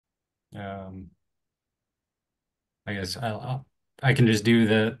I guess I can just do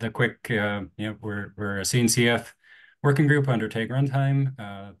the quick. We're a CNCF working group under Take Runtime.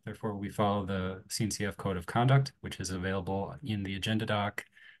 Therefore, we follow the CNCF Code of Conduct, which is available in the agenda doc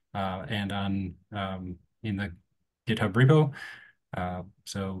and on in the GitHub repo.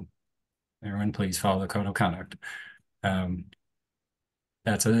 So everyone, please follow the Code of Conduct.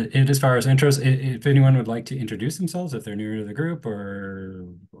 That's it as far as intros. If anyone would like to introduce themselves, if they're new to the group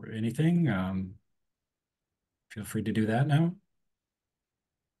or anything, feel free to do that now.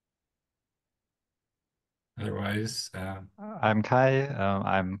 Otherwise, I'm Kai.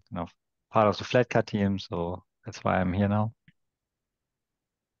 I'm part of the Flatcar team, so that's why I'm here now.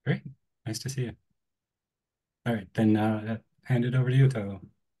 great. Nice to see you. All right, then hand it over to you, Toto.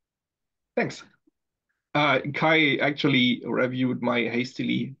 Thanks. Kai actually reviewed my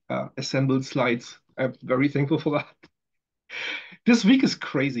hastily assembled slides. I'm very thankful for that. This week is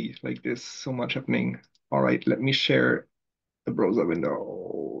crazy. Like, there's so much happening. All right, let me share the browser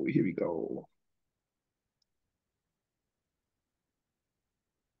window. Here we go.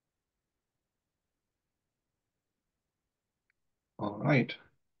 All right.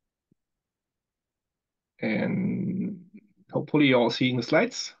 And hopefully you're all seeing the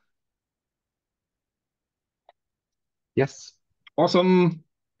slides. Yes. Awesome.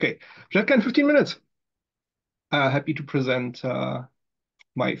 Okay, Flatcar in 15 minutes. Happy to present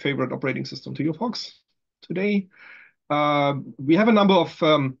my favorite operating system to you folks today. We have a number of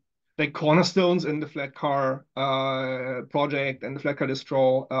like cornerstones in the Flatcar project and the Flatcar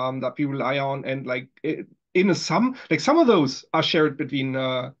distro that we rely on, and like some of those are shared between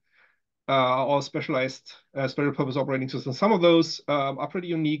all specialized special purpose operating systems. Some of those are pretty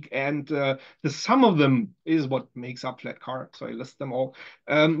unique, and the sum of them is what makes up Flatcar. So I list them all.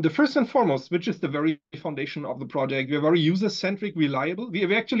 The first and foremost, which is the very foundation of the project, we're very user-centric, reliable.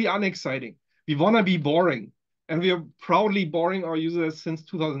 We actually unexciting. We want to be boring, and we are proudly boring our users since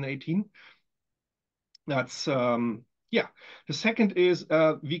 2018. That's yeah. The second is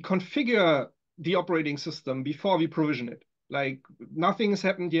we configure the operating system before we provision it. Like, nothing has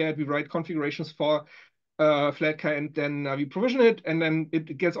happened yet. We write configurations for Flatcar, and then we provision it, and then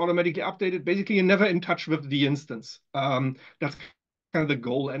it gets automatically updated. Basically, you're never in touch with the instance. That's kind of the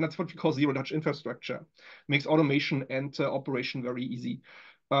goal, and that's what we call zero-touch infrastructure. Makes automation and operation very easy.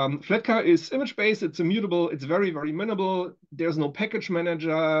 Flatcar is image-based, it's immutable, it's very, very minimal. There's no package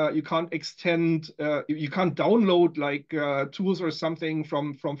manager. You can't extend, you can't download like tools or something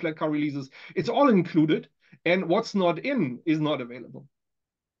from Flatcar releases. It's all included, and what's not in is not available.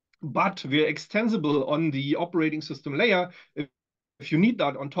 But we're extensible on the operating system layer. If you need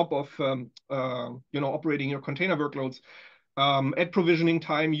that on top of operating your container workloads, at provisioning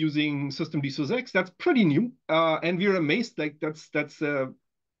time using systemd sysx, that's pretty new, and we're amazed. Like, that's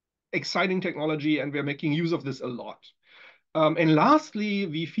exciting technology, and we're making use of this a lot. And lastly,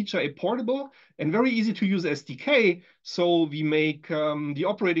 we feature a portable and very easy to use SDK. So we make the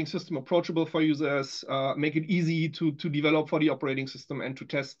operating system approachable for users, make it easy to develop for the operating system and to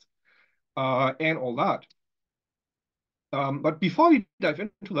test and all that. But before we dive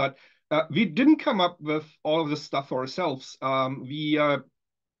into that, we didn't come up with all of this stuff for ourselves. We are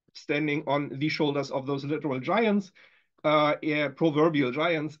standing on the shoulders of those literal giants, proverbial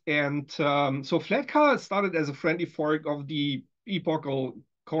giants. And so Flatcar started as a friendly fork of the epochal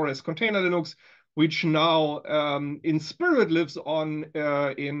CoreOS container Linux, which now in spirit lives on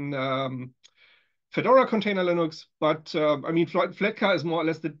in Fedora container Linux. But I mean, Flatcar is more or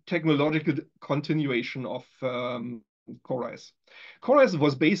less the technological continuation of CoreOS. CoreOS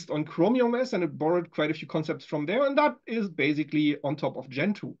was based on Chromium OS, and it borrowed quite a few concepts from there, and that is basically on top of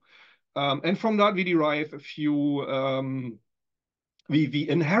Gentoo. And from that, we derive a few, we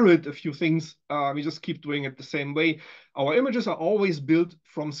inherit a few things. We just keep doing it the same way. Our images are always built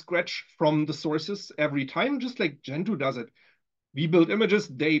from scratch from the sources every time, just like Gentoo does it. We build images,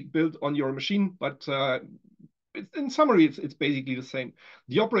 they build on your machine, but in summary, it's basically the same.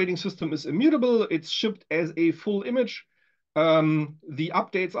 The operating system is immutable. It's shipped as a full image. The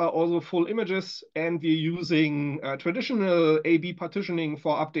updates are also full images, and we're using traditional A/B partitioning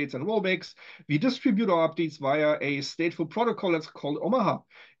for updates and rollbacks. We distribute our updates via a stateful protocol that's called Omaha,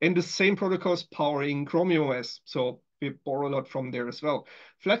 and the same protocol is powering Chromium OS. So we borrow a lot from there as well.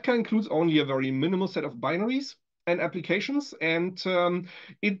 Flatcar includes only a very minimal set of binaries and applications, and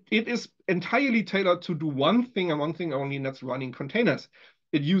it is entirely tailored to do one thing and one thing only, and that's running containers.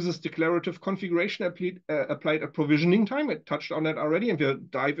 It uses declarative configuration applied at provisioning time. I touched on that already, and we'll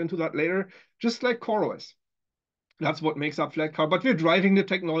dive into that later, just like CoreOS. That's what makes up Flatcar, but we're driving the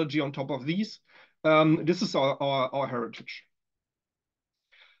technology on top of these. This is our heritage.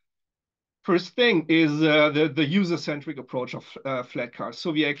 First thing is the user-centric approach of Flatcar.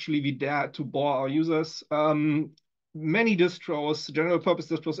 So we dare to bore our users. Many distros, general purpose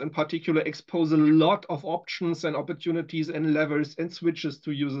distros in particular, expose a lot of options and opportunities and levers and switches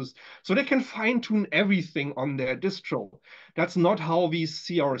to users, so they can fine tune everything on their distro. That's not how we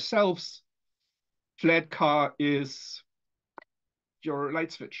see ourselves. Flatcar is your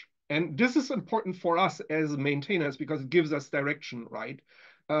light switch. And this is important for us as maintainers because it gives us direction, right?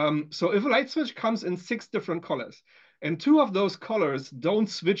 So if a light switch comes in 6 different colors and 2 of those colors don't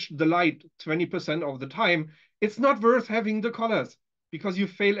switch the light 20% of the time, it's not worth having the colors because you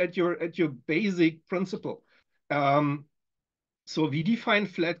fail at your basic principle. So we define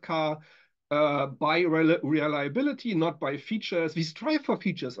Flatcar by reliability, not by features. We strive for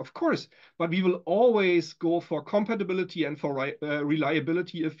features, of course, but we will always go for compatibility and for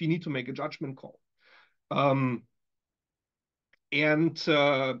reliability if we need to make a judgment call.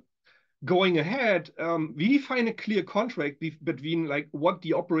 Going ahead, we define a clear contract between like what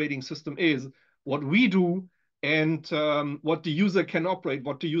the operating system is, what we do, and what the user can operate,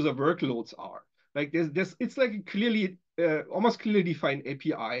 what the user workloads are. Like it's like a clearly, almost clearly defined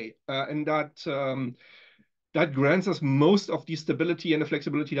API, and that grants us most of the stability and the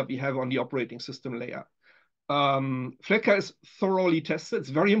flexibility that we have on the operating system layer. Flatcar is thoroughly tested. It's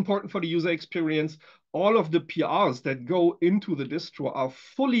very important for the user experience. All of the PRs that go into the distro are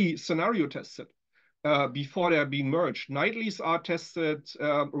fully scenario tested before they're being merged. Nightlies are tested.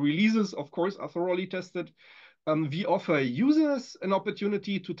 Releases, of course, are thoroughly tested. We offer users an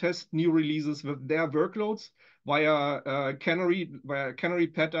opportunity to test new releases with their workloads via Canary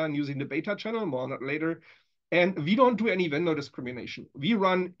pattern using the beta channel, more on that later. And we don't do any vendor discrimination. We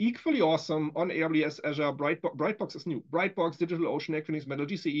run equally awesome on AWS, Azure, Brightbox is new. Brightbox, DigitalOcean, Equinix, Metal,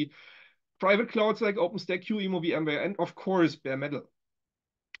 GCE, private clouds like OpenStack, QEMU, VMware, and of course, bare metal.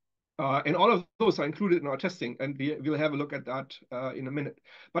 And all of those are included in our testing, and we'll have a look at that in a minute.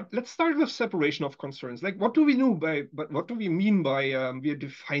 But let's start with separation of concerns. Like, what do we what do we mean by we are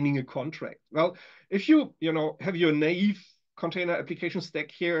defining a contract? Well, if you have your naive container application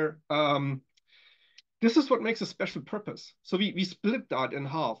stack here, this is what makes a special purpose. So we split that in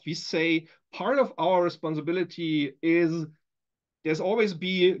half. We say part of our responsibility is there's always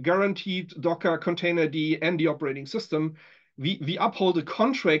be guaranteed Docker, containerd, and the operating system. We uphold a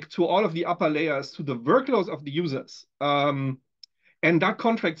contract to all of the upper layers, to the workloads of the users. And that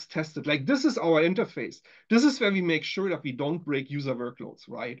contract's tested. Like, this is our interface. This is where we make sure that we don't break user workloads,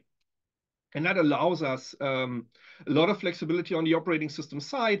 right? And that allows us a lot of flexibility on the operating system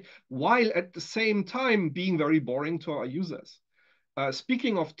side, while at the same time being very boring to our users.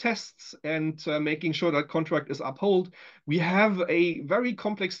 Speaking of tests and making sure that contract is upheld, we have a very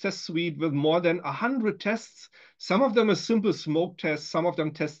complex test suite with more than 100 tests. Some of them are simple smoke tests, some of them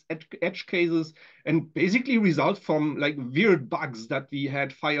test edge cases, and basically result from like weird bugs that we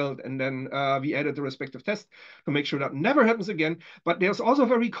had filed, and then we added the respective test to make sure that never happens again. But there's also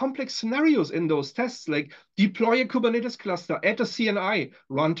very complex scenarios in those tests, like deploy a Kubernetes cluster, add a CNI,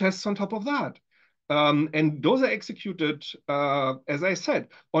 run tests on top of that. And those are executed, as I said,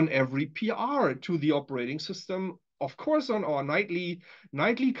 on every PR to the operating system. Of course, on our nightly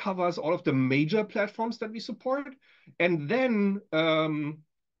covers all of the major platforms that we support. And then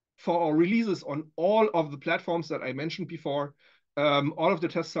for our releases on all of the platforms that I mentioned before, all of the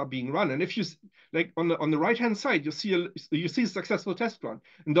tests are being run. And if you like on the right-hand side, you see a successful test run.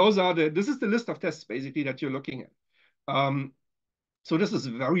 And this is the list of tests basically that you're looking at. So this is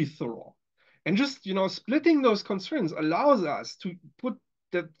very thorough. And just, splitting those concerns allows us to put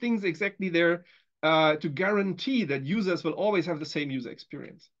the things exactly there to guarantee that users will always have the same user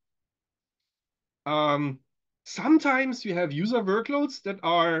experience. Sometimes you have user workloads that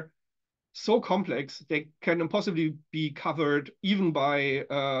are so complex, they can impossibly be covered even by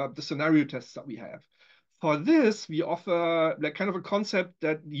the scenario tests that we have. For this, we offer like kind of a concept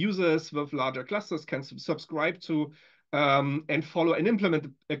that users with larger clusters can subscribe to and follow and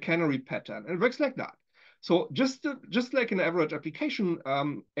implement a canary pattern. And it works like that. So just like an average application,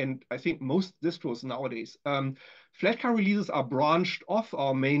 and I think most distros nowadays, Flatcar releases are branched off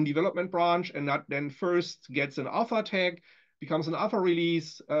our main development branch, and that then first gets an alpha tag, becomes an alpha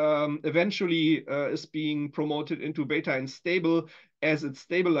release, eventually is being promoted into beta and stable as it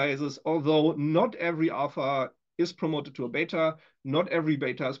stabilizes, although not every alpha is promoted to a beta, not every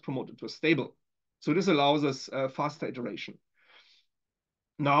beta is promoted to a stable. So this allows us faster iteration.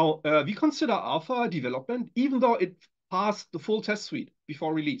 Now, we consider alpha development, even though it passed the full test suite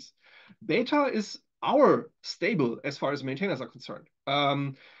before release. Beta is our stable as far as maintainers are concerned.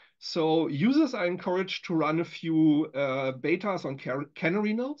 So users are encouraged to run a few betas on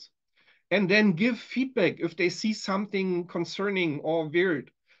canary nodes. and then give feedback if they see something concerning or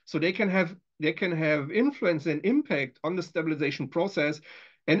weird. So they can have influence and impact on the stabilization process.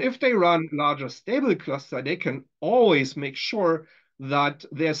 And if they run larger stable cluster, they can always make sure that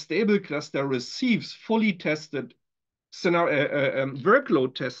their stable cluster receives fully tested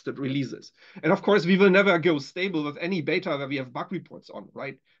workload tested releases. And of course, we will never go stable with any beta where we have bug reports on,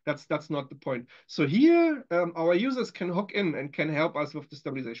 right? That's not the point. So here, our users can hook in and can help us with the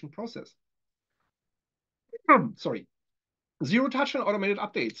stabilization process. Sorry. Zero touch and automated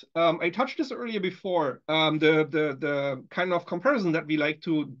updates. I touched this earlier before. The kind of comparison that we like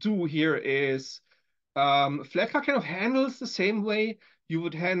to do here is Flatcar kind of handles the same way you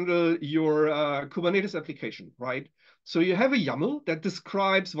would handle your Kubernetes application, right? So you have a YAML that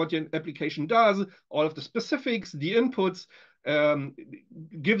describes what your application does, all of the specifics, the inputs,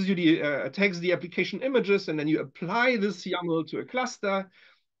 gives you tags the application images, and then you apply this YAML to a cluster.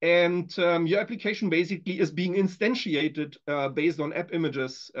 And your application basically is being instantiated based on app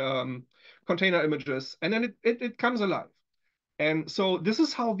images, container images, and then it comes alive. And so this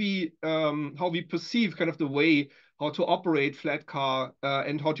is how we perceive kind of the way how to operate Flatcar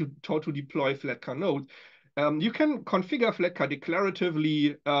and how to deploy Flatcar node. You can configure Flatcar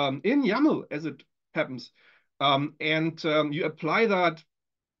declaratively in YAML as it happens, and you apply that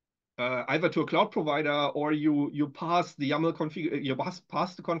either to a cloud provider, or you pass the YAML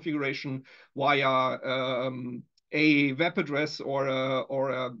pass the configuration via a web address or a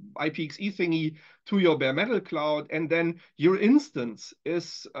IPXE thingy to your bare metal cloud, and then your instance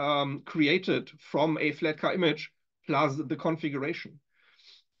is created from a Flatcar image plus the configuration.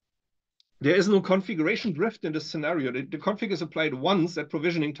 There is no configuration drift in this scenario. The config is applied once at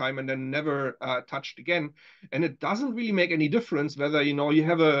provisioning time and then never touched again. And it doesn't really make any difference whether you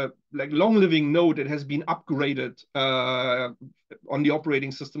have a long living node that has been upgraded on the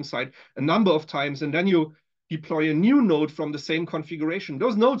operating system side a number of times, and then you deploy a new node from the same configuration.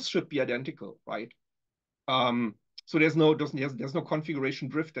 Those nodes should be identical, right? So there's no configuration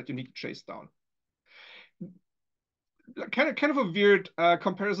drift that you need to chase down. Kind of a weird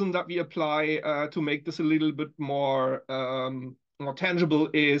comparison that we apply to make this a little bit more tangible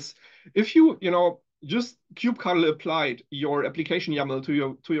is if you just kubectl applied your application YAML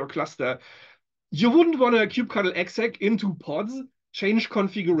to your cluster, you wouldn't want to kubectl exec into pods, change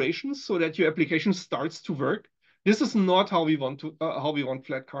configurations so that your application starts to work. This is not how we want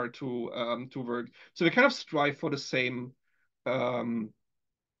Flatcar to work. So we kind of strive for the same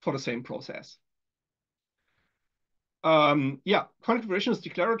process. Yeah, configuration is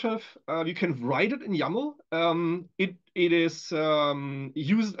declarative. You can write it in YAML. It is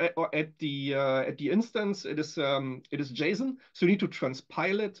used at the instance. It is JSON, so you need to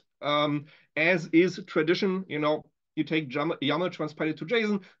transpile it. As is tradition, you take YAML, transpile it to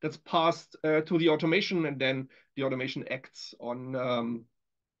JSON. That's passed to the automation, and then the automation acts on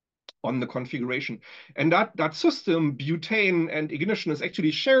the configuration. And that system, butane and ignition, is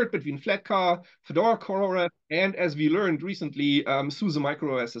actually shared between Flatcar, Fedora CoreOS, and as we learned recently, SUSE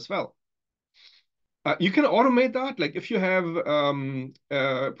MicroOS as well. You can automate that. Like if you have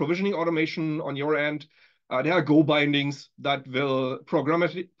provisioning automation on your end, there are Go bindings that will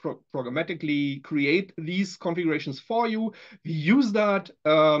programmatically create these configurations for you. We use that,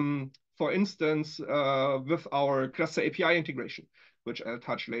 for instance, with our cluster API integration, which I'll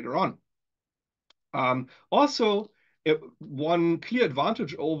touch later on. Also, one clear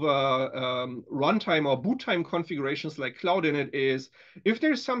advantage over runtime or boot time configurations like Cloud Init is if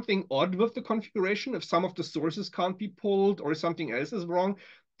there's something odd with the configuration, if some of the sources can't be pulled or something else is wrong,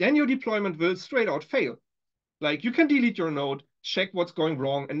 then your deployment will straight out fail. Like you can delete your node, check what's going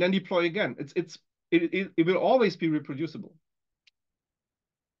wrong, and then deploy again. It will always be reproducible.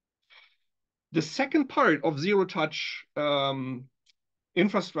 The second part of zero touch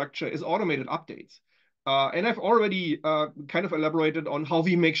infrastructure is automated updates. And I've already kind of elaborated on how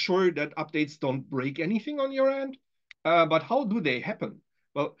we make sure that updates don't break anything on your end. But how do they happen?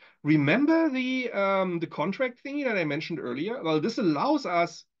 Well, remember the contract thingy that I mentioned earlier? Well, this allows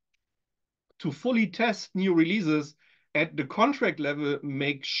us to fully test new releases at the contract level,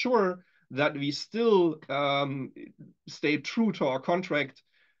 make sure that we still stay true to our contract.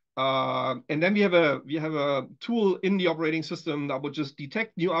 And then we have a tool in the operating system that will just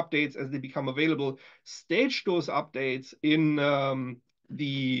detect new updates as they become available, stage those updates in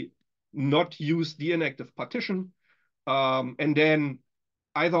the not used deactive partition, and then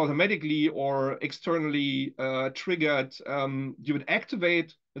either automatically or externally triggered, you would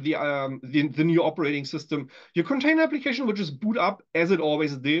activate the new operating system. Your container application would just boot up as it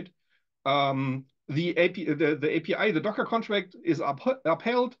always did. The API, the Docker contract is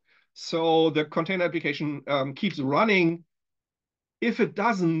upheld. So the container application keeps running. If it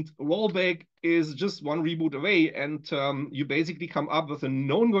doesn't, rollback is just one reboot away, and you basically come up with a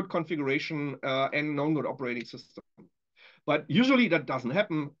known good configuration and known good operating system. But usually that doesn't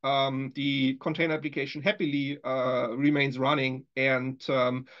happen. The container application happily remains running, and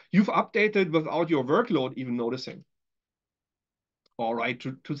you've updated without your workload even noticing. All right,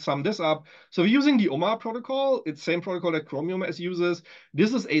 to sum this up, so we're using the OMA protocol. It's the same protocol that Chromium OS uses.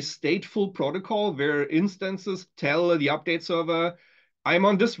 This is a stateful protocol where instances tell the update server, I'm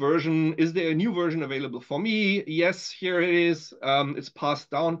on this version. Is there a new version available for me? Yes, here it is. It's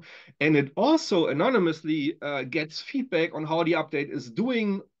passed down. And it also anonymously gets feedback on how the update is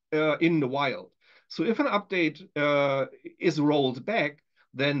doing in the wild. So if an update is rolled back,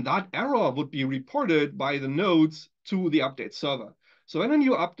 then that error would be reported by the nodes to the update server. So when a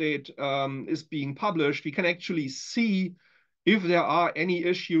new update is being published, we can actually see if there are any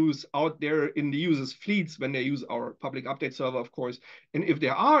issues out there in the users' fleets when they use our public update server, of course. And if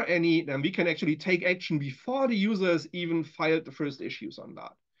there are any, then we can actually take action before the users even filed the first issues on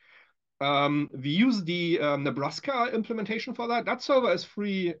that. We use the Nebraska implementation for that. That server is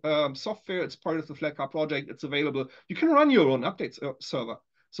free software. It's part of the Flatcar project. It's available. You can run your own update server.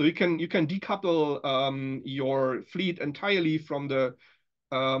 So you can decouple your fleet entirely from the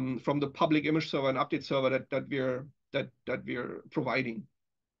public image server and update server that we're providing.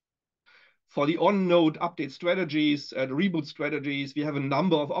 For the on-node update strategies, the reboot strategies, we have a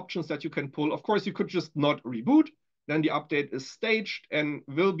number of options that you can pull. Of course, you could just not reboot. Then the update is staged and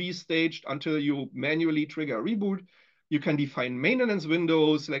will be staged until you manually trigger a reboot. You can define maintenance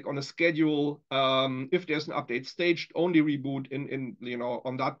windows, like on a schedule. If there's an update staged, only reboot in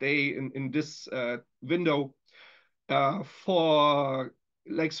on that day in this window. For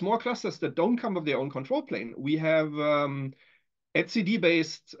like small clusters that don't come with their own control plane, we have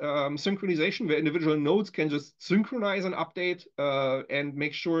etcd-based synchronization where individual nodes can just synchronize an update and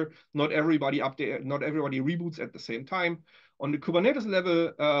make sure not everybody reboots at the same time. On the Kubernetes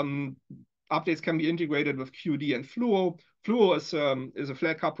level, updates can be integrated with QD and Fluo. Fluo is a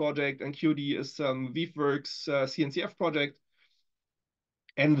Flatcar project, and QD is Weaveworks CNCF project.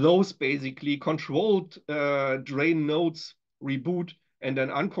 And those basically controlled drain nodes reboot and then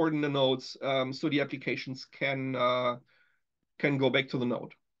uncordon the nodes so the applications can go back to the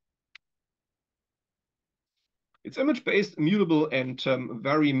node. It's image-based, immutable, and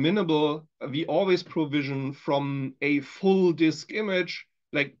very minimal. We always provision from a full disk image,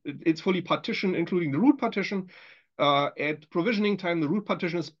 like it's fully partitioned, including the root partition. At provisioning time, the root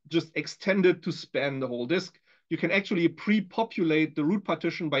partition is just extended to span the whole disk. You can actually pre-populate the root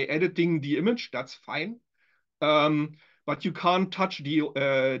partition by editing the image. That's fine. But you can't touch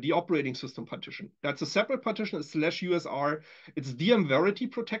the operating system partition. That's a separate partition, it's /USR. It's DM Verity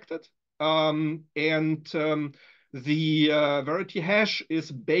protected. The Verity hash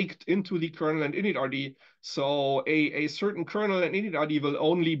is baked into the kernel and initRD. So a certain kernel and initRD will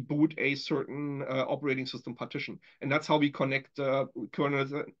only boot a certain operating system partition. And that's how we connect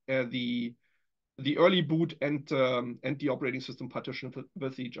kernels, the early boot and the operating system partition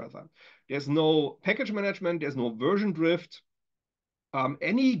with each other. There's no package management. There's no version drift.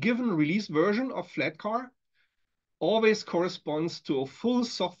 Any given release version of Flatcar always corresponds to a full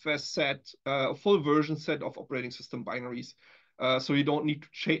software set, a full version set of operating system binaries. So you don't need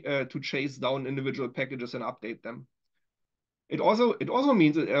to chase down individual packages and update them. It also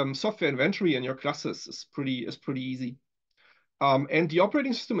means that software inventory in your clusters is pretty easy. And the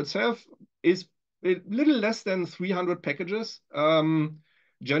operating system itself is a little less than 300 packages, Gen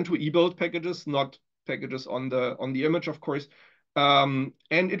 2 ebuild packages, not packages on the image, of course. And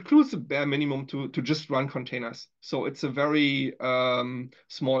it includes the bare minimum to just run containers. So it's a very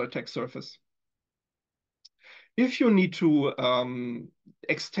small attack surface. If you need to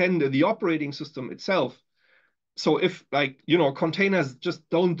extend the operating system itself, so if containers just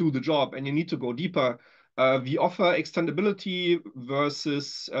don't do the job and you need to go deeper, we offer extendability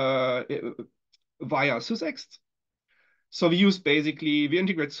versus via sysext. So we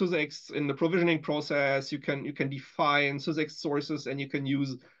integrate sysext in the provisioning process. You can define sysext sources, and you can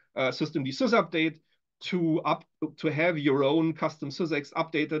use systemd sysupdate to have your own custom sysext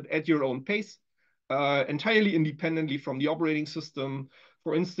updated at your own pace, entirely independently from the operating system.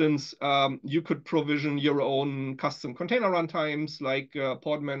 For instance, you could provision your own custom container runtimes like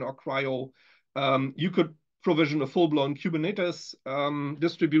Podman or Cryo. You could provision a full-blown Kubernetes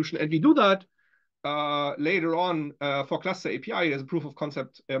distribution, and we do that later on for Cluster API. There's a proof of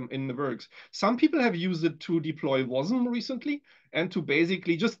concept in the works. Some people have used it to deploy WASM recently and to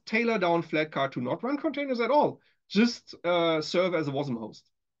basically just tailor down Flatcar to not run containers at all, just serve as a WASM host.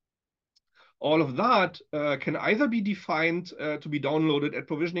 all of that can either be defined to be downloaded at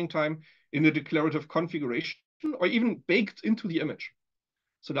provisioning time in the declarative configuration or even baked into the image.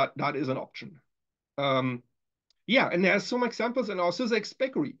 So that is an option. Yeah, and there's some examples in our SysX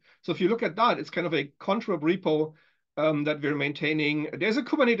bakery. So if you look at that, it's kind of a contrib repo that we're maintaining. There's a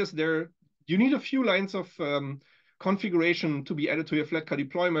Kubernetes there. You need a few lines of configuration to be added to your Flatcar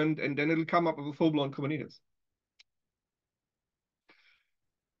deployment, and then it'll come up with a full-blown Kubernetes.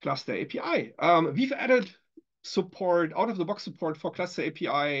 Cluster API. We've added support, out-of-the-box support for Cluster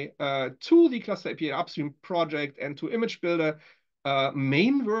API to the Cluster API upstream project and to Image Builder.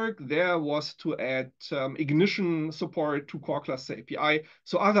 Main work there was to add ignition support to Core Cluster API,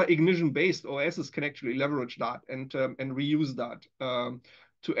 so other ignition-based OSs can actually leverage that and reuse that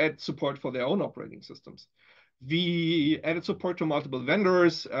to add support for their own operating systems. We added support to multiple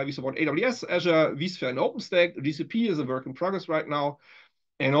vendors. We support AWS, Azure, vSphere, and OpenStack. GCP is a work in progress right now.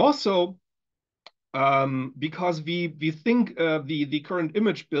 And also, because we think the current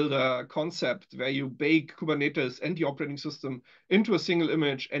image builder concept where you bake Kubernetes and the operating system into a single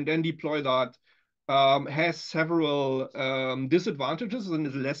image and then deploy that has several disadvantages and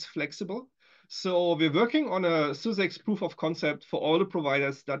is less flexible. So we're working on a SysX proof of concept for all the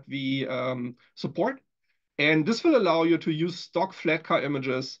providers that we support. And this will allow you to use stock Flatcar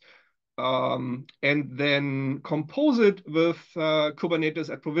images and then compose it with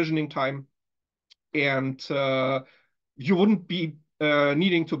Kubernetes at provisioning time. And you wouldn't be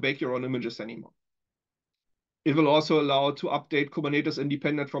needing to bake your own images anymore. It will also allow to update Kubernetes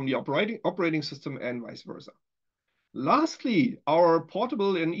independent from the operating system and vice versa. Lastly, our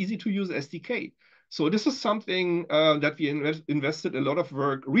portable and easy to use SDK. So this is something that we invested a lot of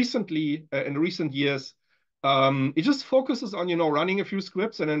work recently in recent years. It just focuses on running a few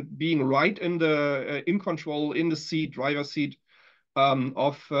scripts and then being right in the in control in the seat, driver seat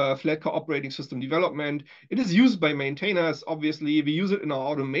of Flatcar operating system development. It is used by maintainers. Obviously, we use it in our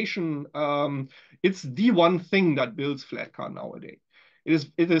automation. It's the one thing that builds Flatcar nowadays.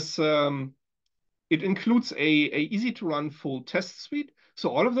 It includes a easy to run full test suite. So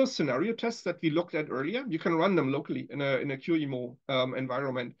all of those scenario tests that we looked at earlier, you can run them locally in a QEMU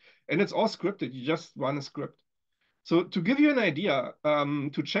environment, and it's all scripted. You just run a script. So to give you an idea,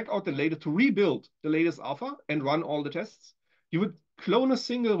 to check out to rebuild the latest alpha and run all the tests, you would clone a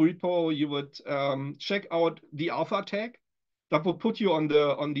single repo. You would check out the alpha tag that will put you on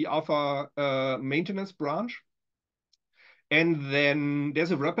the alpha maintenance branch. And then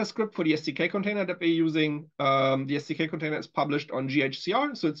there's a wrapper script for the SDK container that we're using. The SDK container is published on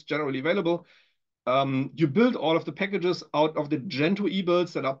GHCR, so it's generally available. You build all of the packages out of the Gentoo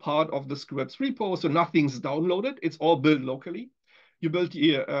builds that are part of the scripts repo, so nothing's downloaded. It's all built locally. You build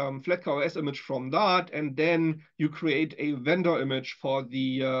the Flatcar OS image from that, and then you create a vendor image for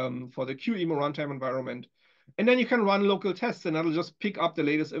the QEMU runtime environment. And then you can run local tests, and that'll just pick up the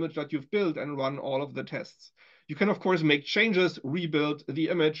latest image that you've built and run all of the tests. You can, of course, make changes, rebuild the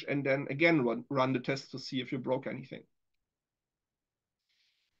image, and then again run the tests to see if you broke anything.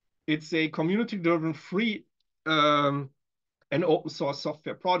 It's a community-driven, free, and open source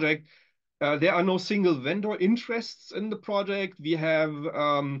software project. There are no single vendor interests in the project. We have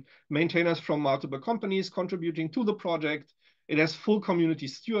maintainers from multiple companies contributing to the project. It has full community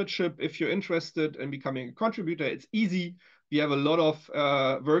stewardship. If you're interested in becoming a contributor, it's easy. We have a lot of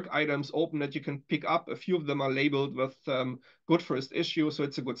work items open that you can pick up. A few of them are labeled with good first issue, so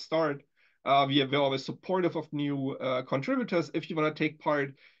it's a good start. We're always supportive of new contributors. If you want to take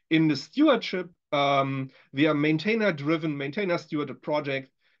part in the stewardship, we are maintainer-driven, maintainer-stewarded project.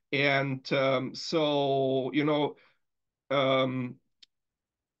 And so, a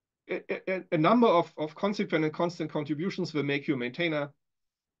number of consequent and constant contributions will make you a maintainer,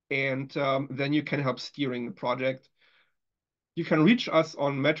 and then you can help steering the project. You can reach us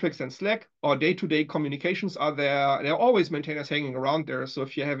on Metrics and Slack. Our day-to-day communications are there. There are always maintainers hanging around there. So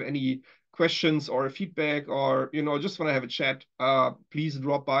if you have any questions or feedback or just want to have a chat, please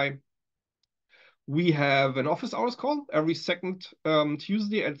drop by. We have an office hours call every second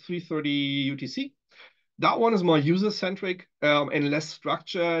Tuesday at 3:30 UTC. That one is more user-centric and less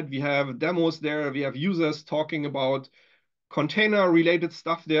structured. We have demos there. We have users talking about container-related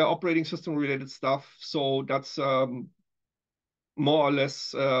stuff there, operating system-related stuff. So that's more or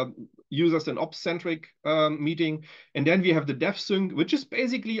less users and ops-centric meeting. And then we have the DevSync, which is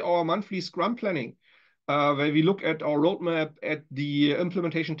basically our monthly Scrum planning, where we look at our roadmap, at the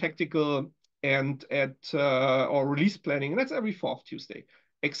implementation tactical, and at our release planning. And that's every fourth Tuesday,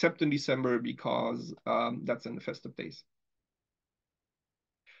 except in December because that's in the festive days.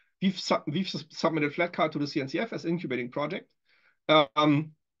 We've submitted Flatcar to the CNCF as incubating project.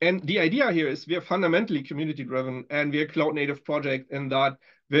 And the idea here is we are fundamentally community driven and we're a cloud native project in that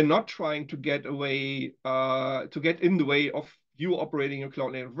we're not trying to get in the way of you operating your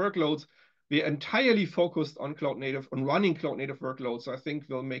cloud native workloads. We're entirely focused on cloud native, on running cloud native workloads. So I think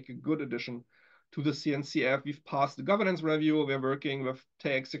we'll make a good addition to the CNCF. We've passed the governance review. We're working with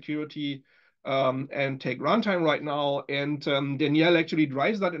tag security and take runtime right now. And Danielle actually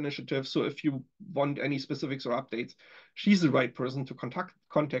drives that initiative. So if you want any specifics or updates, she's the right person to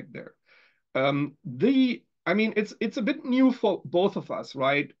contact there. I mean, it's a bit new for both of us,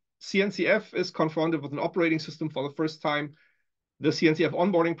 right? CNCF is confronted with an operating system for the first time. The CNCF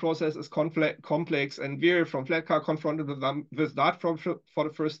onboarding process is complex, and we're from Flatcar confronted with that for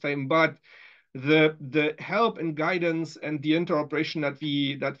the first time. But the help and guidance and the interoperation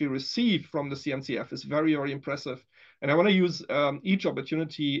that we receive from the CNCF is very, very impressive. And I want to use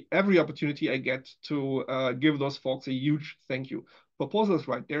every opportunity I get to give those folks a huge thank you. Proposals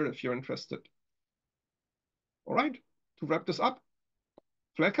right there if you're interested. All right, to wrap this up,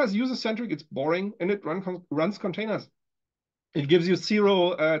 Flatcar is user-centric, it's boring, and it runs containers. It gives you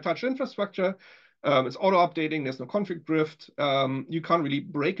zero touch infrastructure. It's auto-updating, there's no config drift. You can't really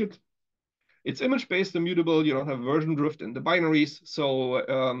break it. It's image-based, immutable. You don't have version drift in the binaries.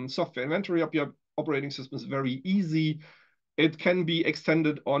 So software inventory of your operating system is very easy. It can be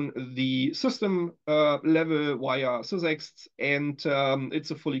extended on the system level via sysext, and it's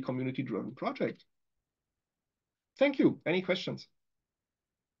a fully community-driven project. Thank you. Any questions?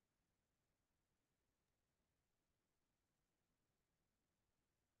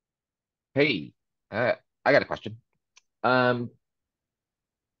 Hey, I got a question. Um,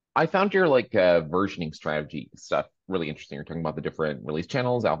 I found your versioning strategy stuff really interesting. You're talking about the different release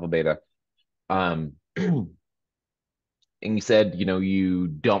channels, alpha, beta. And you said, you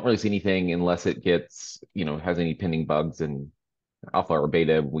don't really see anything unless it gets, has any pending bugs, and alpha or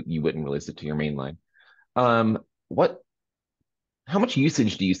beta, you wouldn't release it to your mainline. What, how much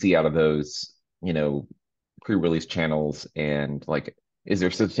usage do you see out of those, pre-release channels, and is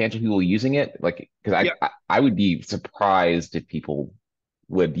there substantial people using it? Because Yeah. I would be surprised if people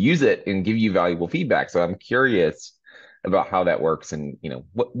would use it and give you valuable feedback. So I'm curious about how that works, and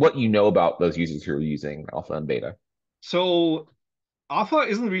what you know about those users who are using alpha and beta. So alpha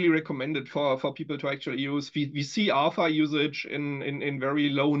isn't really recommended for people to actually use. We see alpha usage in very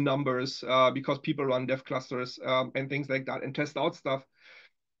low numbers because people run dev clusters and things like that and test out stuff.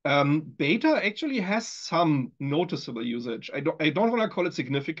 Beta actually has some noticeable usage. I don't want to call it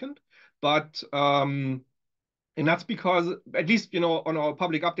significant, but and that's because at least on our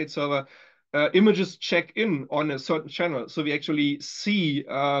public update server, images check in on a certain channel, so we actually see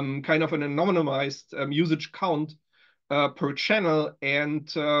kind of an anonymized usage count per channel,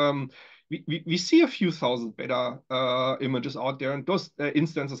 and we see a few thousand beta images out there, and those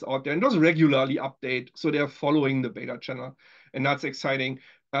instances out there, and those regularly update, so they're following the beta channel, and that's exciting.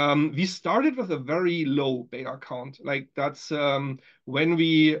 We started with a very low beta count. Like that's when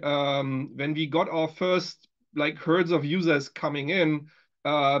we got our first herds of users coming in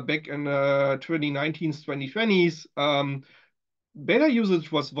back in 2019s, 2020s. Beta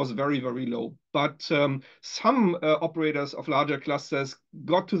usage was very, very low, but some operators of larger clusters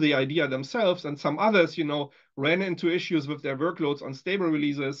got to the idea themselves, and some others, ran into issues with their workloads on stable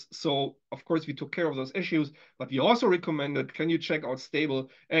releases. So of course we took care of those issues, but we also recommended, can you check out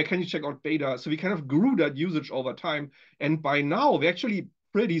beta? So we kind of grew that usage over time, and by now we're actually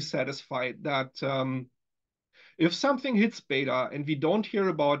pretty satisfied that if something hits beta and we don't hear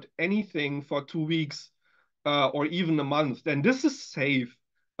about anything for 2 weeks or even a month, then this is safe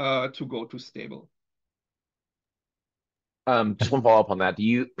to go to stable. Just one follow up on that. Do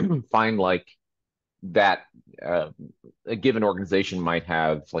you find that a given organization might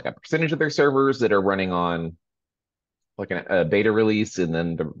have a percentage of their servers that are running on a beta release, and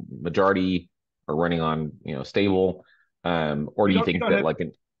then the majority are running on stable, or do you think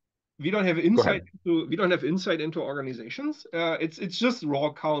that we don't have insight into organizations. It's just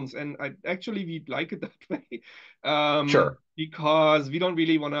raw counts, and we'd like it that way. Sure. Because we don't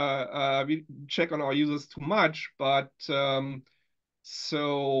really want to check on our users too much, but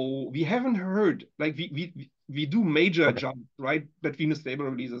so we haven't heard, we do major jumps, right, between the stable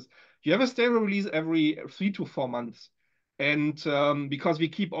releases. You have a stable release every 3 to 4 months, and because we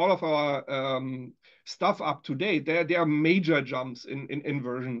keep all of our stuff up to date, there are major jumps in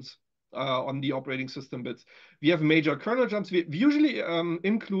versions on the operating system bits. We have major kernel jumps. We usually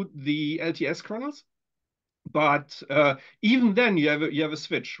include the LTS kernels, but even then you have a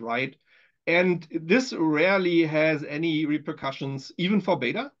switch, right? And this rarely has any repercussions, even for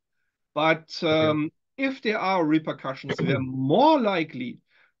beta. But if there are repercussions, we are more likely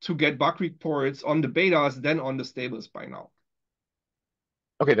to get bug reports on the betas than on the stables by now.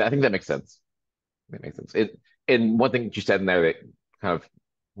 Okay, I think that makes sense. That makes sense. And one thing that you said in there that kind of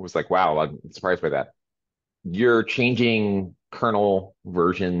was like, wow, I'm surprised by that. You're changing kernel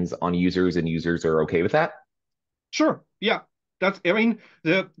versions on users, and users are okay with that? Sure, yeah. I mean,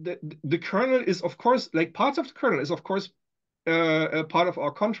 the kernel is, of course, like parts of the kernel is, of course, a part of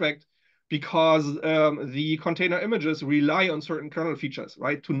our contract because the container images rely on certain kernel features,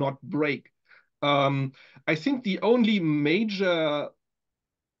 right, to not break. I think the only major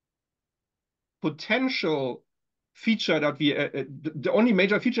potential feature that the only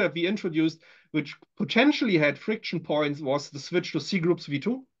major feature that we introduced, which potentially had friction points, was the switch to cgroups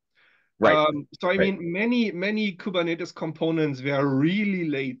v2. Right. So I Right. mean, many Kubernetes components were really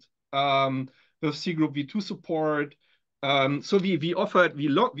late with cgroup v2 support. So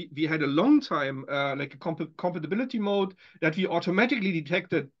we had a long time like a compatibility mode that we automatically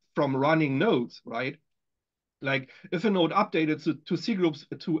detected from running nodes, right? Like if a node updated to cgroups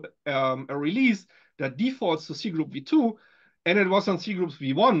to a release that defaults to cgroup v2 and it was on cgroups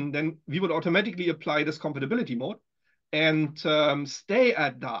v1, then we would automatically apply this compatibility mode and stay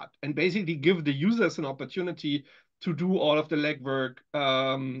at that and basically give the users an opportunity to do all of the legwork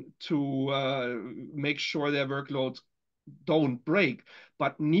to make sure their workloads don't break.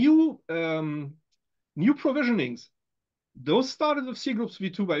 But new provisionings, those started with cgroups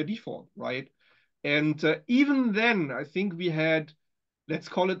v2 by default, right? And even then, I think we had, let's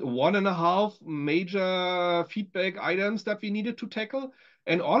call it 1.5 major feedback items that we needed to tackle.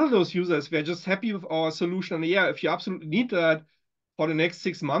 And all of those users were just happy with our solution. And yeah, if you absolutely need that for the next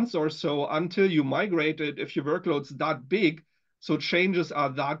 6 months or so until you migrate it, if your workload's that big, so changes are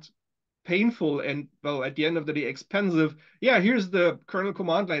that painful and, well, at the end of the day, expensive. Yeah, here's the kernel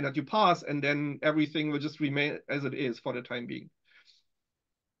command line that you pass, and then everything will just remain as it is for the time being.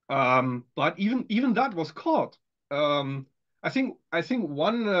 But even that was caught. I think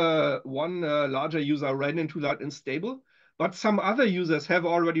one larger user ran into that in stable, but some other users have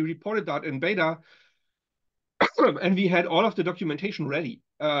already reported that in beta, and we had all of the documentation ready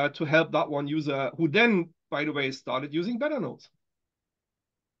to help that one user who then, by the way, started using better nodes.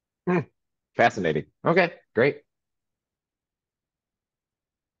 Fascinating. Okay, great.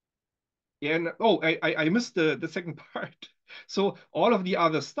 And I missed the second part. So all of the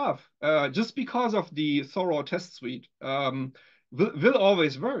other stuff, just because of the thorough test suite, will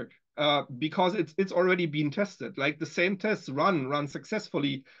always work because it's already been tested. Like the same tests run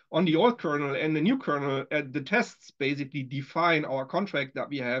successfully on the old kernel and the new kernel. The tests basically define our contract that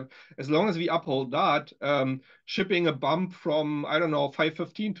we have. As long as we uphold that, shipping a bump from, I don't know,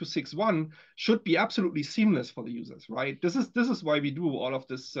 5.15 to 6.1 should be absolutely seamless for the users, right? This is why we do all of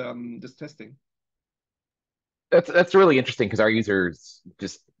this this testing. That's really interesting because our users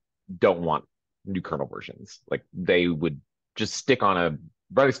just don't want new kernel versions. Like they would just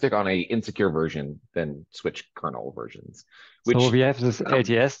rather stick on a insecure version than switch kernel versions. So Which we have this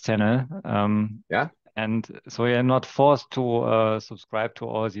LTS channel, yeah, and so you're not forced to subscribe to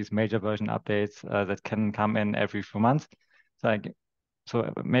all these major version updates that can come in every few months.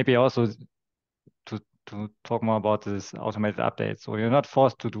 So maybe also to talk more about this automated updates. So you're not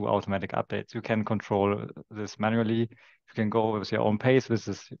forced to do automatic updates. You can control this manually. You can go with your own pace with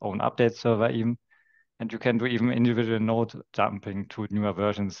this own update server even. And you can do even individual node jumping to newer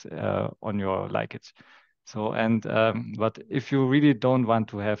versions on your likage. So, but if you really don't want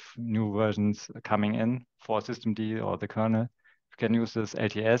to have new versions coming in for systemd or the kernel, you can use this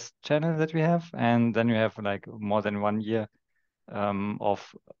LTS channel that we have. And then you have like more than 1 year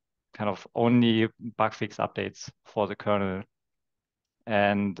of kind of only bug fix updates for the kernel.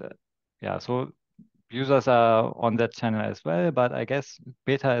 And yeah, so users are on that channel as well, but I guess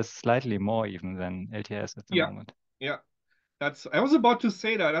beta is slightly more even than LTS at the Yeah, moment. yeah. I was about to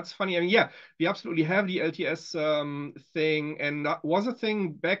say that. That's funny. I mean, yeah, we absolutely have the LTS thing, and that was a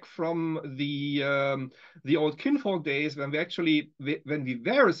thing back from the old Kinfolk days when when we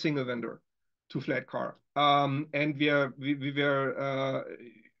were a single vendor to Flatcar, and we were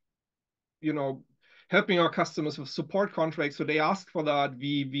you know helping our customers with support contracts. So they asked for that.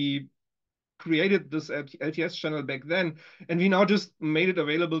 We created this LTS channel back then, and we now just made it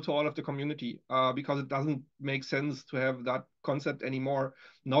available to all of the community because it doesn't make sense to have that concept anymore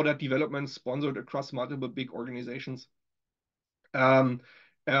now that development is sponsored across multiple big organizations. But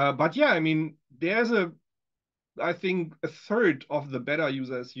yeah, I mean, I think a third of the beta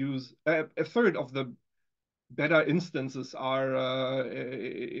users use a third of the beta instances are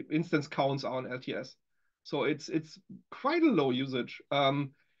instance counts are on LTS. So it's quite a low usage.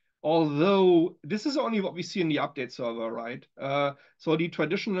 Although this is only what we see in the update server, right? So the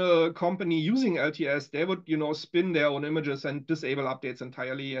traditional company using LTS, they would, spin their own images and disable updates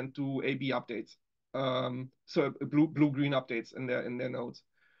entirely and do AB updates. So blue-green updates in their nodes.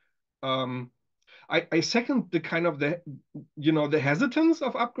 I second the kind of the hesitance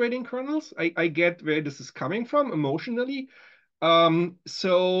of upgrading kernels. I get where this is coming from emotionally.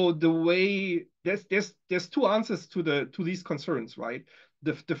 So the way there's two answers to these concerns, right?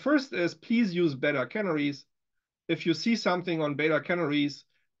 The first is please use beta canaries. If you see something on beta canaries,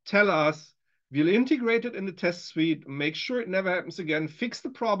 tell us. We'll integrate it in the test suite, make sure it never happens again, fix the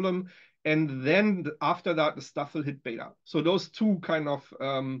problem, and then after that, the stuff will hit beta. So those two kind of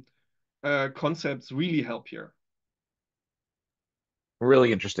concepts really help here.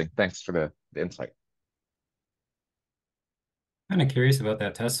 Really interesting. Thanks for the insight. Kind of curious about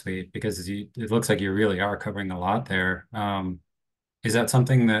that test suite because it looks like you really are covering a lot there. Is that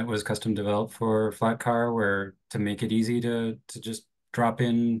something that was custom developed for Flatcar where to make it easy to just drop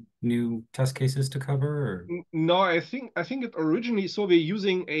in new test cases to cover? Or? No, I think it originally, so we're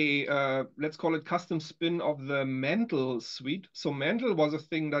using a let's call it custom spin of the Mantle suite. So Mantle was a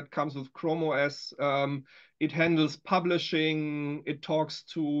thing that comes with Chrome OS. It handles publishing, it talks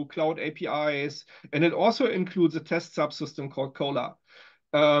to cloud APIs, and it also includes a test subsystem called Cola.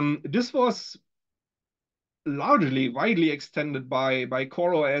 This was largely widely extended by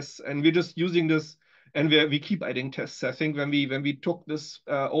CoreOS, and we're just using this, and we keep adding tests. I think when we took this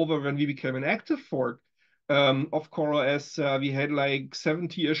over, when we became an active fork of CoreOS, we had like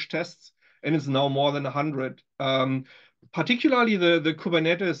 70-ish tests, and it's now more than 100. Particularly the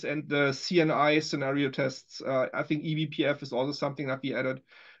Kubernetes and the CNI scenario tests. I think eBPF is also something that we added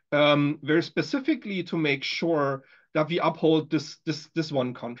very specifically to make sure that we uphold this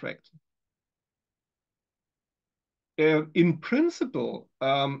one contract. In principle,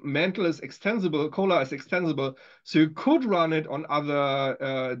 Mantle is extensible, Cola is extensible, so you could run it on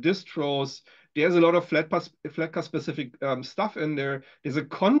other distros. There's a lot of Flatcar specific stuff in there. There's a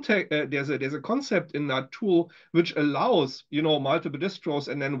concept in that tool which allows multiple distros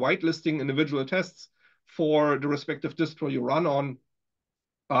and then whitelisting individual tests for the respective distro you run on.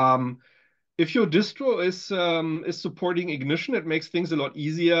 If your distro is supporting Ignition, it makes things a lot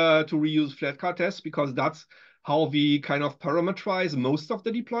easier to reuse Flatcar tests because that's how we kind of parameterize most of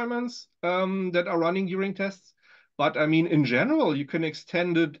the deployments that are running during tests. But I mean, in general, you can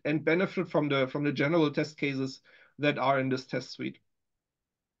extend it and benefit from the general test cases that are in this test suite.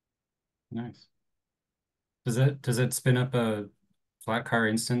 Nice. Does it spin up a Flatcar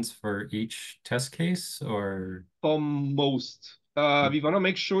instance for each test case or? For most, we want to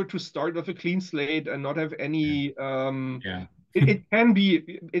make sure to start with a clean slate and not have any. Yeah. It can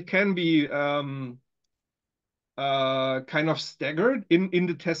be kind of staggered in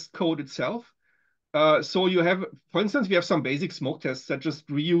the test code itself. So you have, for instance, we have some basic smoke tests that just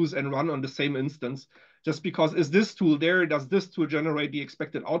reuse and run on the same instance, just because is this tool there? Does this tool generate the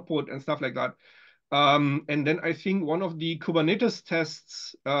expected output and stuff like that? And then I think one of the Kubernetes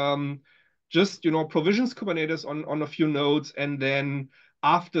tests just provisions Kubernetes on a few nodes, and then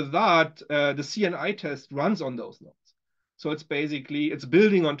after that, the CNI test runs on those nodes. So it's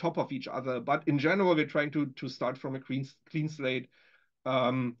building on top of each other. But in general, we're trying to start from a clean slate.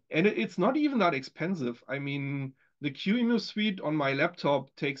 And it's not even that expensive. I mean, the QEMU suite on my laptop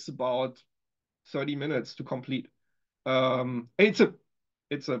takes about 30 minutes to complete. It's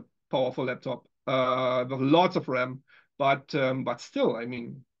a powerful laptop with lots of RAM, but still, I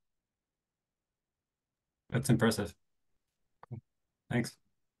mean, That's impressive. Cool. Thanks.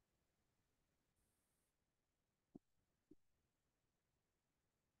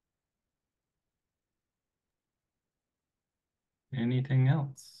 Anything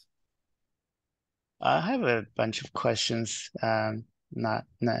else? I have a bunch of questions. Not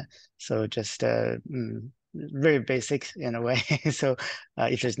so just very basic in a way. So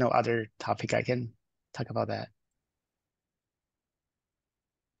if there's no other topic, I can talk about that.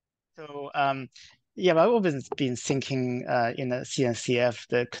 So yeah, I've always been thinking in the CNCF,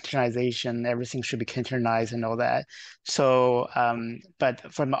 the containerization, everything should be containerized and all that. So,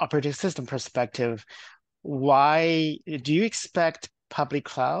 but from an operating system perspective, why do you expect public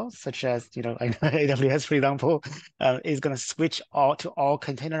cloud, such as I know AWS, for example, is going to switch all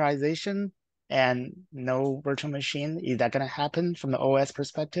containerization and no virtual machine? Is that going to happen from the OS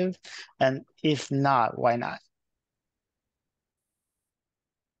perspective? And if not, why not?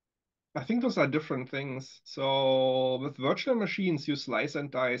 I think those are different things. So with virtual machines, you slice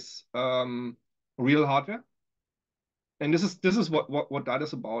and dice real hardware, and this is what that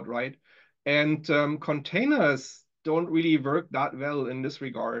is about, right? And containers don't really work that well in this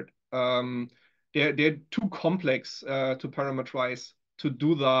regard. They're too complex to parameterize to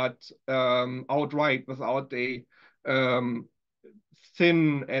do that outright without a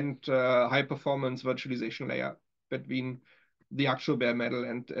thin and high performance virtualization layer between the actual bare metal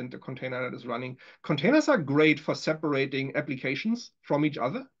and the container that is running. Containers are great for separating applications from each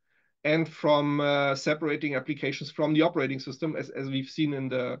other and from separating applications from the operating system, as we've seen in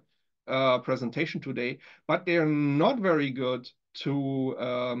the presentation today, but they're not very good to,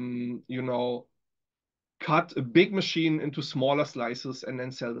 you know, cut a big machine into smaller slices and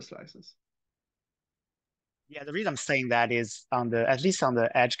then sell the slices. Yeah, the reason I'm saying that is at least on the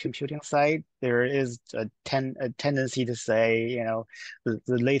edge computing side, there is a tendency to say, you know, the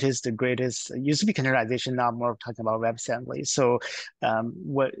latest, the greatest. It used to be containerization, now more talking about WebAssembly. So,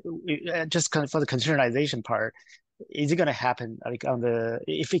 just kind of for the containerization part, is it going to happen like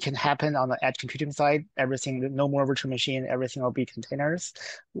if it can happen on the edge computing side, everything, no more virtual machine, everything will be containers.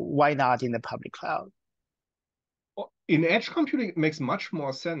 Why not in the public cloud? In edge computing, it makes much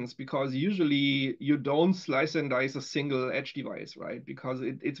more sense because usually you don't slice and dice a single edge device, right? Because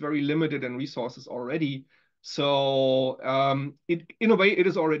it's very limited in resources already. So in a way, it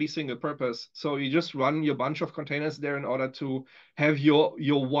is already single purpose. So you just run your bunch of containers there in order to have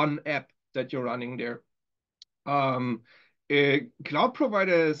your one app that you're running there. Cloud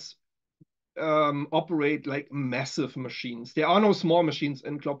providers operate like massive machines. There are no small machines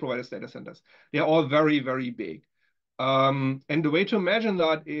in cloud providers' data centers. They're all very, very big. And the way to imagine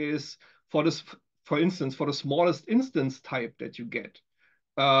that is for instance, for the smallest instance type that you get,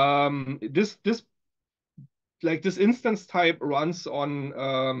 this instance type runs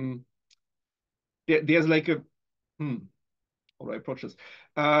on there's like a how do I approach this?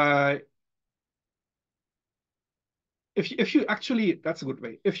 If you actually, that's a good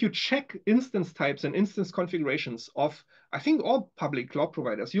way. If you check instance types and instance configurations of, I think, all public cloud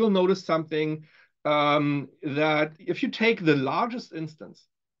providers, you'll notice something that if you take the largest instance,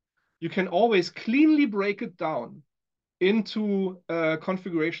 you can always cleanly break it down into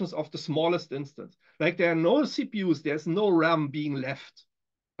configurations of the smallest instance. Like there are no CPUs, there's no RAM being left.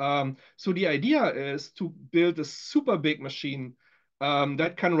 So the idea is to build a super big machine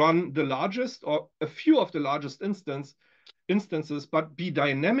that can run the largest or a few of the largest instances, but be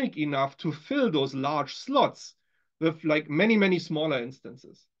dynamic enough to fill those large slots with like many, many smaller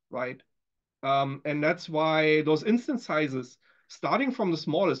instances, right? And that's why those instance sizes, starting from the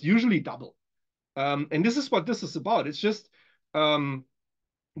smallest, usually double. And this is what this is about. It's just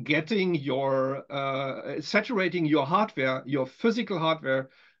getting your saturating your hardware, your physical hardware,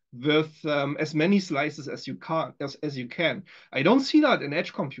 with as many slices as you can. I don't see that in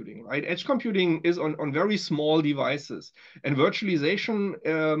edge computing, right? Edge computing is on very small devices, and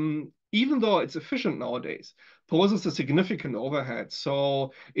virtualization, even though it's efficient nowadays, poses a significant overhead.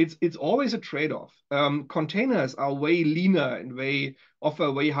 So it's always a trade-off. Containers are way leaner and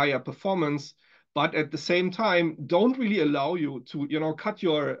offer way higher performance, but at the same time don't really allow you to, you know, cut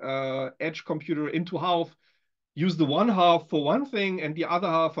your edge computer into half, use the one half for one thing and the other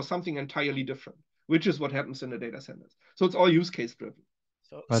half for something entirely different, which is what happens in the data centers. So it's all use case driven.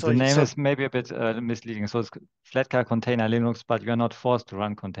 But the name is maybe a bit misleading. So it's Flatcar Container Linux, but you're not forced to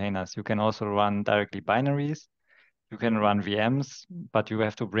run containers. You can also run directly binaries. You can run VMs, but you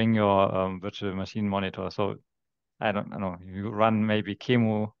have to bring your virtual machine monitor. So I don't know. You run maybe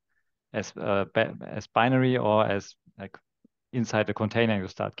QEMU as binary or as like inside the container you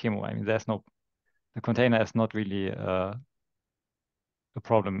start QEMU. I mean, the container is not really a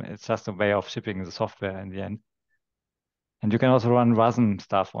problem. It's just a way of shipping the software in the end. And you can also run WASM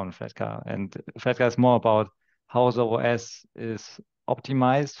stuff on Flatcar. And Flatcar is more about how the OS is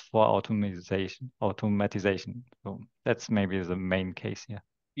optimized for automatization. So that's maybe the main case here.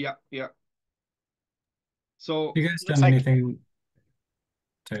 Yeah, yeah. So you guys done anything?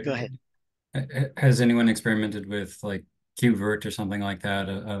 Go ahead. Has anyone experimented with like KubeVirt or something like that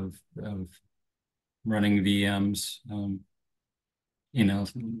of running VMs? You know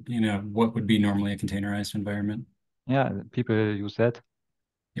what would be normally a containerized environment? Yeah, people use that.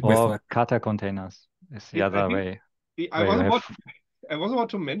 With or Kata containers is the other way. I was about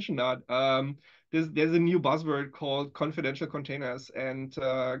to mention that. There's a new buzzword called confidential containers, and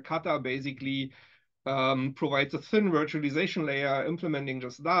Kata basically provides a thin virtualization layer implementing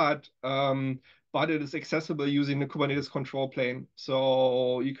just that, but it is accessible using the Kubernetes control plane.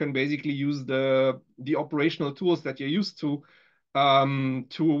 So you can basically use the operational tools that you're used to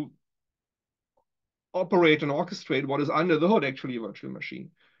operate and orchestrate what is under the hood, actually a virtual machine.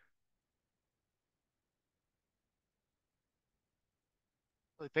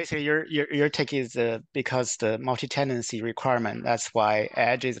 Basically, your take is because the multi-tenancy requirement. That's why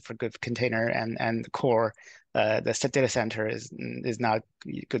Edge is for good container, and core, the data center is not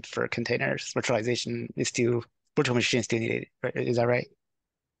good for containers. Virtualization is still virtual machine still needed. Right? Is that right?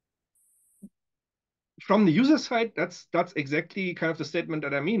 From the user side, that's exactly kind of the statement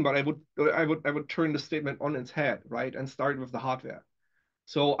that I mean. But I would turn the statement on its head, right, and start with the hardware.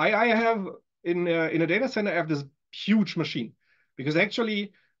 So I have in a data center I have this huge machine, because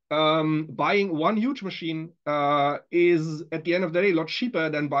actually buying one huge machine is at the end of the day a lot cheaper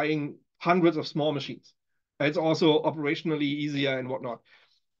than buying hundreds of small machines. It's also operationally easier and whatnot.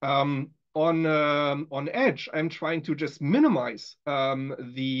 On Edge, I'm trying to just minimize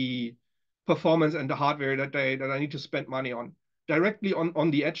the performance and the hardware that I need to spend money on directly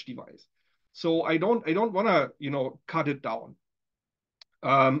on the Edge device. So I don't want to cut it down.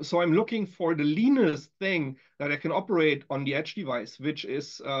 So I'm looking for the leanest thing that I can operate on the Edge device, which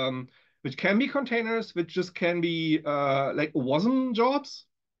can be containers, which just can be like WASM jobs,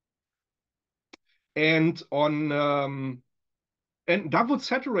 and that would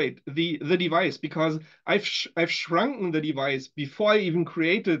saturate the device, because I've shrunken the device before I even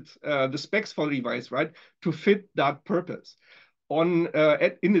created the specs for the device, right, to fit that purpose. In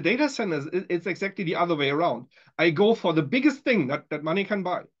the data centers, it's exactly the other way around. I go for the biggest thing that money can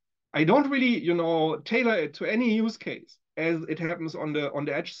buy. I don't really, tailor it to any use case as it happens on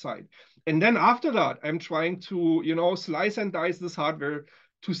the Edge side. And then after that, I'm trying to, slice and dice this hardware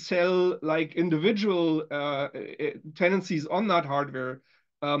to sell like individual tenancies on that hardware,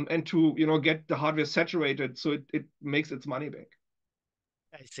 and to, get the hardware saturated so it makes its money back.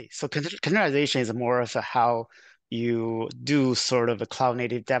 I see. So containerization is more of a how you do sort of a cloud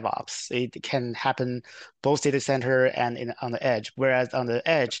native DevOps. It can happen both data center and on the edge. Whereas on the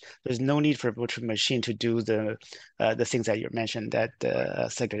edge, there's no need for a virtual machine to do the things that you mentioned that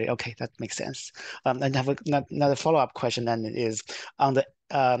segregate. Okay, that makes sense. And I have another follow-up question then is on the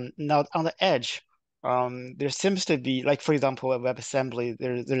now on the edge. There seems to be, like, for example, a WebAssembly.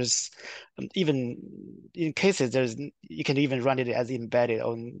 There's even in cases you can even run it as embedded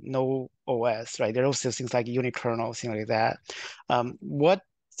on no OS, right? There are also things like unikernel, things like that.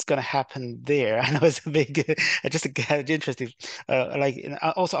 What's going to happen there? I know it's a big, I just get interested.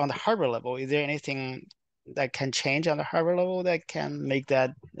 Also on the hardware level, is there anything that can change on the hardware level that can make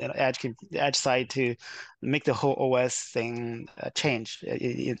that edge side to make the whole OS thing change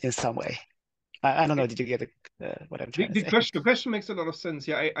in some way? I don't know. Did you get what I'm trying to say? The question makes a lot of sense.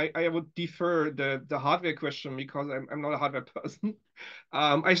 Yeah, I would defer the hardware question, because I'm not a hardware person.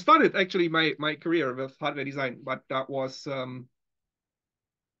 I started actually my career with hardware design, but that was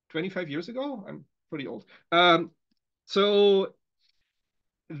 25 years ago. I'm pretty old. So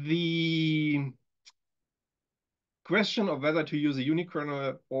the question of whether to use a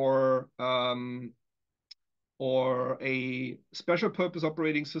unikernel or a special purpose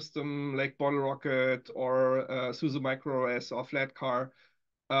operating system like BottleRocket or SUSE MicroOS or Flatcar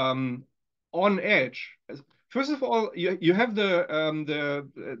on Edge. First of all, you have the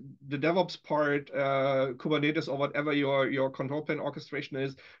DevOps part, Kubernetes or whatever your control plane orchestration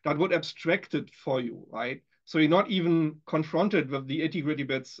is, that would abstract it for you, right? So you're not even confronted with the nitty-gritty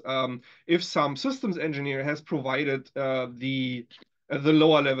bits if some systems engineer has provided the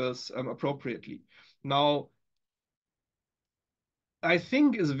lower levels appropriately. Now, I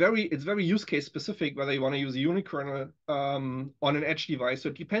think it's very use case specific whether you want to use a unikernel on an edge device. So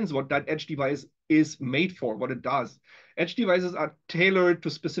it depends what that edge device is made for, what it does. Edge devices are tailored to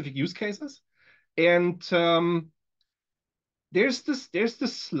specific use cases, and there's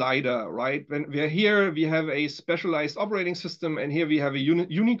this slider, right? When we're here, we have a specialized operating system, and here we have a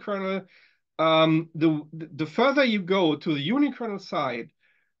unikernel. The further you go to the unikernel side,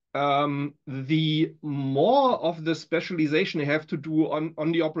 the more of the specialization you have to do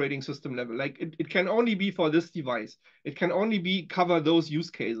on the operating system level. Like it can only be for this device. It can only cover those use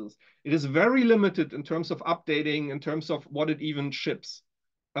cases. It is very limited in terms of updating, in terms of what it even ships.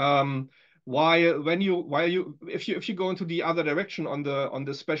 If you go into the other direction on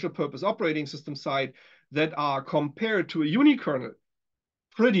the special purpose operating system side that are compared to a unikernel,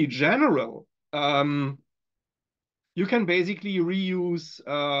 pretty general. You can basically reuse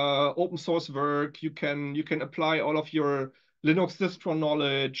open source work. You can apply all of your Linux distro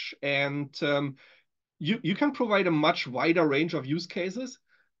knowledge, and you can provide a much wider range of use cases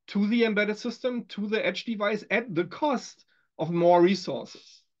to the embedded system, to the edge device, at the cost of more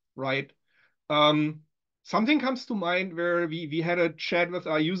resources, right? Something comes to mind where we had a chat with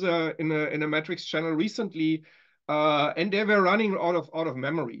our user in a metrics channel recently, and they were running out of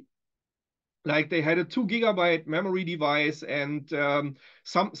memory. Like they had a 2 GB memory device, and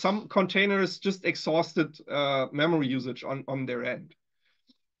some containers just exhausted memory usage on their end.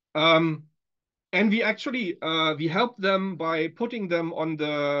 And we actually we helped them by putting them on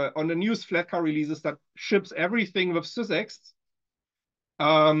the newest Flatcar releases that ships everything with sysext.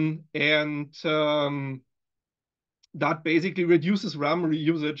 That basically reduces RAM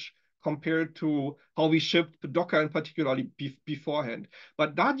usage compared to how we shipped Docker and particularly beforehand.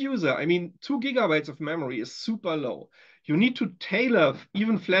 But that user, I mean, 2 GB of memory is super low. You need to tailor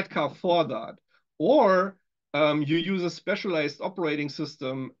even Flatcar for that. Or you use a specialized operating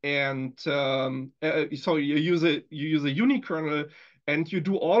system, and so you use a unikernel, and you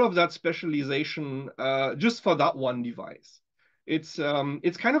do all of that specialization just for that one device. It's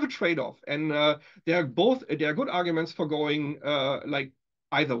kind of a trade-off, and there are good arguments for going like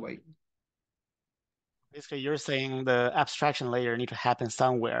either way. Basically, you're saying the abstraction layer need to happen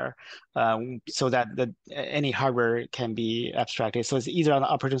somewhere, so that any hardware can be abstracted. So it's either on the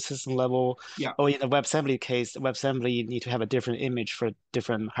operating system level, Yeah. or in the WebAssembly case, WebAssembly need to have a different image for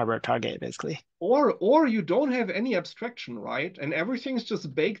different hardware target, basically. Or you don't have any abstraction, right? And everything's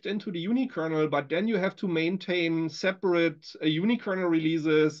just baked into the unikernel, but then you have to maintain separate unikernel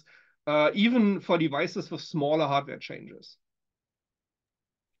releases, even for devices with smaller hardware changes.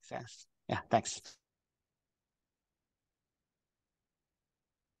 Makes sense. Yeah, thanks.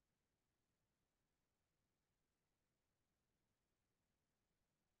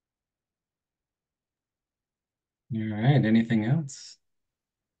 All right, anything else?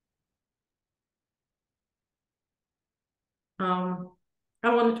 I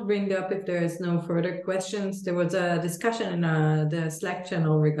wanted to bring up, if there is no further questions, there was a discussion in the Slack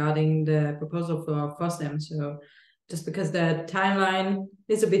channel regarding the proposal for FOSDEM. So just because the timeline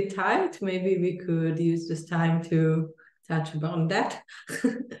is a bit tight, maybe we could use this time to touch upon that.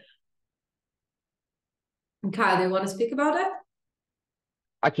 Kyle, do you want to speak about it?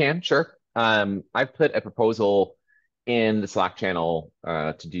 I can, sure. I put a proposal in the Slack channel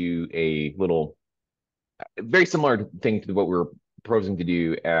to do a little very similar thing to what we were proposing to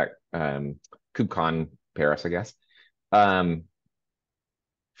do at KubeCon Paris, I guess.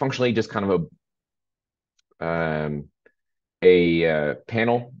 Functionally, just kind of a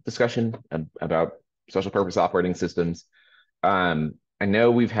panel discussion about special purpose operating systems. I know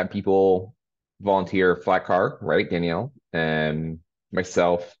we've had people volunteer Flatcar, right, Danielle, and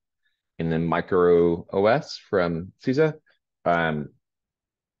myself, and then Micro OS from SUSE.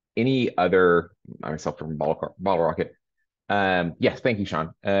 Any other, myself from Bottle Rocket. Yes, thank you,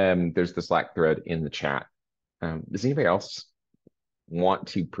 Sean. There's the Slack thread in the chat. Does anybody else want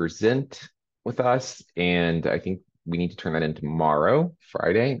to present with us? And I think we need to turn that in tomorrow,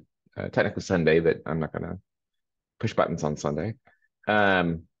 Friday, technically Sunday, but I'm not going to push buttons on Sunday.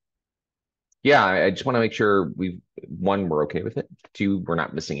 Yeah, I just want to make sure one, we're okay with it. Two, we're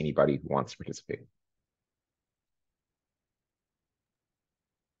not missing anybody who wants to participate.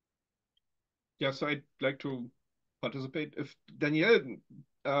 Yeah, so I'd like to participate. If Danielle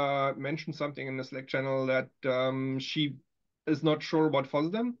mentioned something in the Slack channel that she is not sure about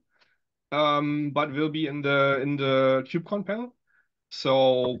FOSDEM, but will be in the KubeCon panel.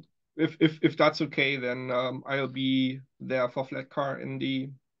 So if that's okay, then I'll be there for Flatcar in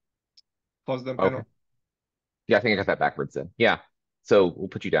the FOSDEM Okay. panel. Yeah, I think I got that backwards then. Yeah, so we'll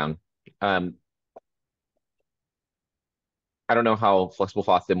put you down. I don't know how flexible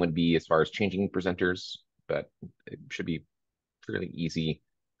FOSDEM would be as far as changing presenters, but it should be fairly easy.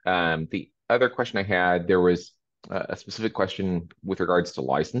 The other question I had, there was a specific question with regards to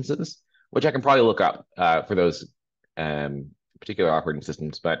licenses, which I can probably look up for those particular operating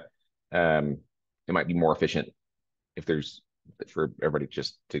systems, but it might be more efficient if there's for everybody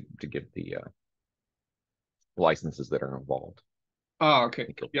just to give the licenses that are involved. Ah,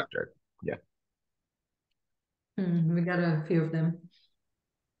 okay. Yeah. Yeah. We got a few of them.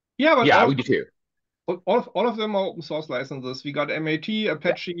 Yeah, but yeah, we do too. All of them are open source licenses. We got MAT,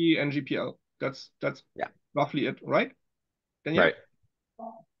 Apache, and GPL. That's yeah, roughly it, right? Danielle? Right.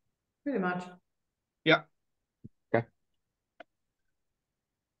 Pretty much. Yeah. Okay.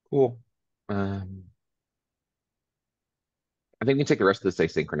 Cool. I think we can take the rest of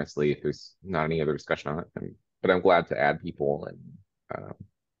this asynchronously if there's not any other discussion on it. But I'm glad to add people and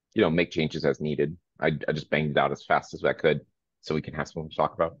make changes as needed. I just banged it out as fast as I could so we can have something to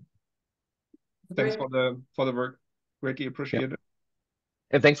talk about. Thanks for the work. Greatly appreciated. Yep.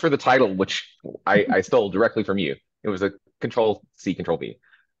 And thanks for the title, which I stole directly from you. It was a Control C, Control V.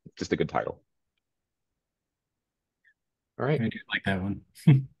 Just a good title. All right. I do like that one.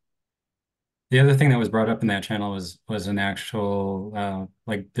 The other thing that was brought up in that channel was an actual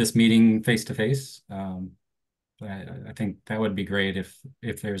like this meeting face to face. I think that would be great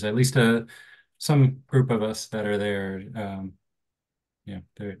if there's at least some group of us that are there.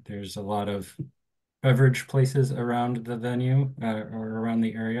 There's a lot of beverage places around the venue or around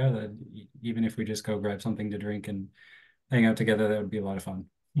the area that even if we just go grab something to drink and hang out together, that would be a lot of fun.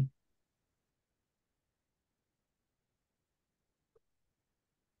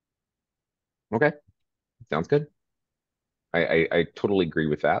 Okay, sounds good. I totally agree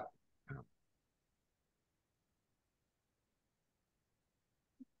with that.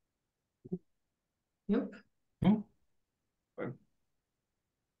 Yep. Oh,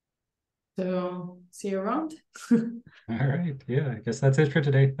 So see you around. all right. Yeah, I guess that's it for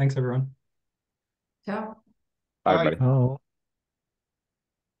today. Thanks, everyone. Ciao. Bye, Bye. everybody. Oh.